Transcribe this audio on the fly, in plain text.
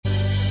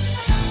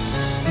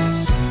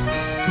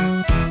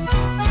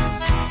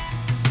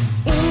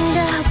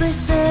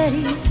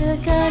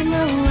segar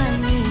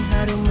mewangi,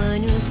 harum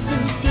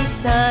menyusup di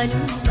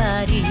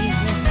sanubari.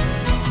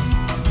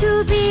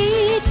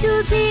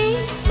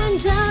 Cubit-cubit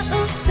manja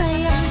oh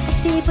sayang,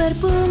 kasih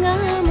berbunga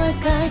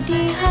mekar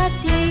di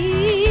hati.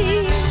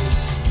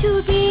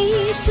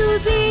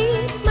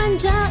 Cubit-cubit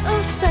manja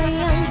oh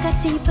sayang,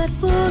 kasih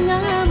berbunga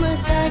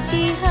mekar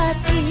di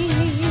hati.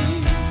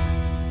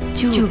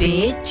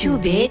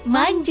 Cubit-cubit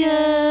manja.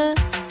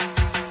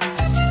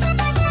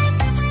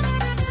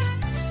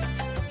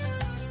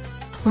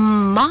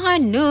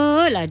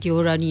 Manalah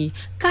diorang ni.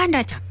 Kan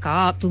dah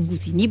cakap tunggu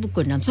sini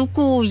pukul 6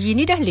 suku.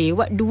 Ini dah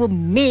lewat 2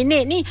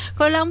 minit ni.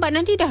 Kalau lambat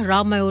nanti dah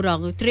ramai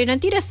orang. Train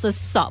nanti dah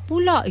sesak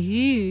pula.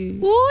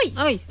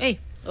 Oi.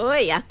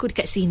 Oi, aku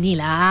dekat sini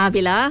lah,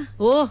 Bella.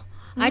 Oh,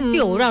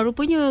 ada orang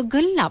rupanya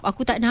gelap.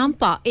 Aku tak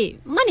nampak.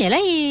 Mana yang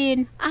lain?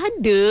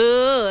 Ada.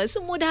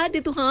 Semua dah ada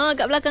tu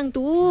kat belakang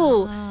tu.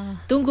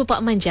 Tunggu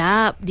Pak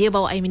Manja. Dia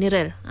bawa air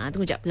mineral.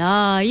 Tunggu jap.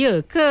 Lah,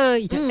 ya ke?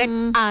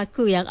 Ingatkan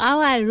aku yang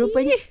awal.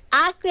 Rupanya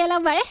aku yang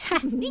lambat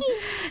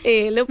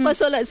Lepas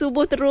solat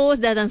subuh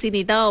terus datang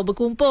sini tau,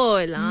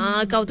 berkumpul.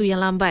 Kau tu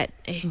yang lambat.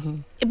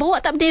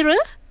 Bawa tak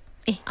bendera?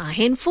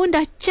 Handphone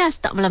dah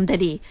cas tak malam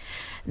tadi?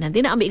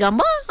 Nanti nak ambil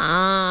gambar,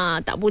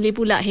 tak boleh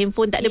pula,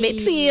 handphone tak ada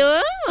bateri.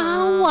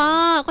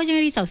 Awak, kau jangan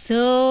risau.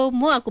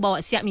 Semua aku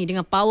bawa siap ni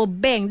dengan power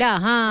bank dah.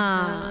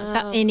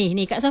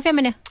 Ni Kak Sofian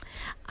mana?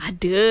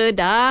 Ada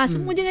dah.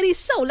 Semua jangan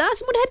risau lah,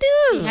 semua dah ada.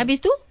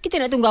 Habis tu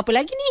kita nak tunggu apa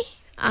lagi ni?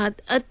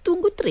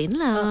 Tunggu train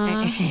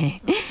lah.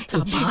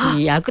 Sabar.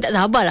 Aku tak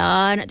sabar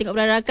lah nak tengok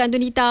perarakan tu,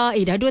 Nita.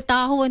 Dah 2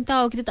 tahun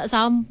tau kita tak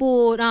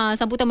sambut.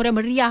 Sambutan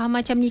meriah-meriah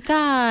macam ni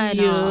kan.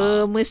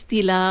 Ya,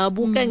 mestilah.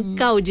 Bukan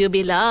kau je,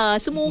 Bella.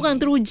 Semua orang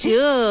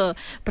teruja.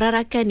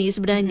 Perarakan ni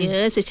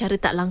sebenarnya secara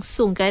tak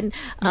langsung kan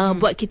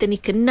buat kita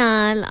ni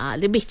kenal,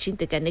 lebih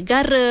cintakan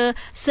negara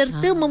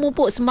serta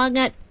memupuk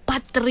semangat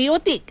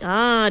patriotik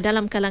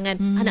dalam kalangan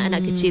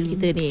anak-anak kecil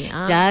kita ni.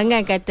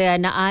 Jangan kata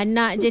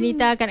anak-anak je,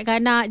 Nita,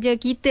 kanak-kanak je.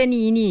 Kita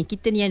ni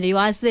yang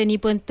dewasa ni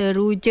pun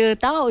teruja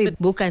tau.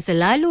 Bukan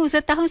selalu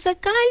setahun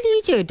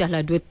sekali je. Dah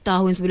lah 2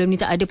 tahun sebelum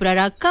ni tak ada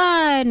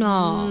perarakan.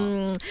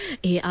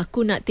 Aku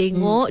nak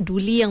tengok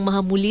Duli Yang Maha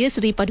Mulia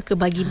Seri Paduka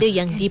Baginda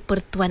yang di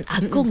Pertuan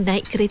Agong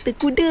naik kereta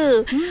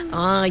kuda.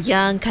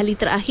 Yang kali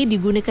terakhir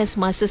digunakan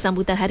semasa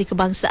sambutan Hari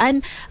Kebangsaan.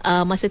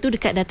 Masa tu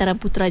dekat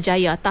Dataran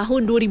Putrajaya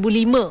tahun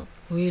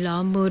 2005.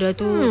 Lama dah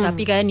tu.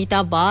 Tapi kan,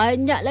 Nita,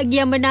 banyak lagi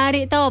yang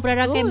menarik tau.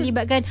 Perarakan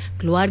melibatkan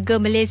keluarga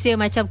Malaysia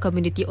macam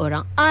komuniti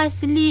orang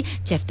asli.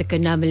 Chef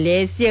terkenal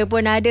Malaysia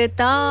pun ada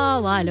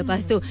tau.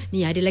 Lepas tu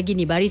ni ada lagi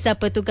ni Barisan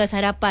Petugas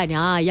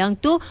Harapan. Yang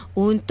tu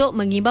untuk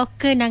mengimbau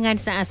kenangan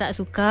saat-saat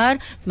sukar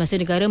semasa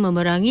negara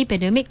memerangi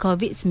pandemik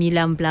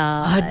COVID-19.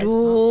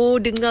 Aduh,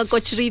 dengar kau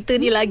cerita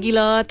ni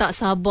lagilah tak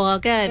sabar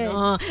kan.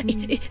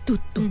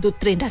 Tu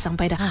train dah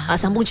sampai dah.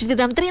 Sambung cerita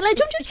dalam train lah.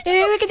 Jom.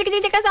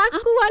 Kejap kasut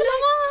aku.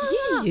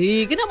 Alamak.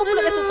 Kenapa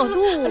pula kasut kau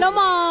tu?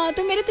 Alamak,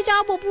 tu merah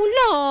tercabut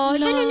pula.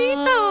 Macam mana ni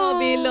tau?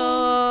 Bella,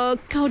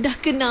 kau dah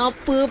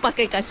kenapa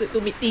pakai kasut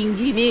tumit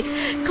tinggi ni?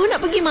 Kau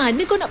nak pergi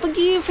mana? Kau nak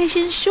pergi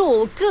fashion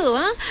show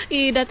ke?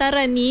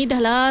 Dataran ni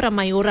dah lah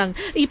ramai orang.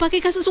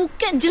 Pakai kasut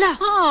sukan je lah.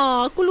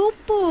 Aku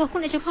lupa.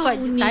 Aku nak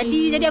cepat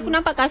tadi. Jadi aku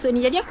nampak kasut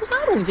ni. Jadi aku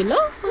sarung je lah.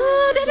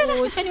 Dah.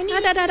 Macam ni?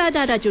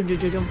 Dah.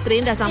 Jom.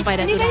 Train dah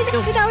sampai dah.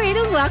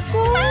 Tunggu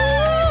aku.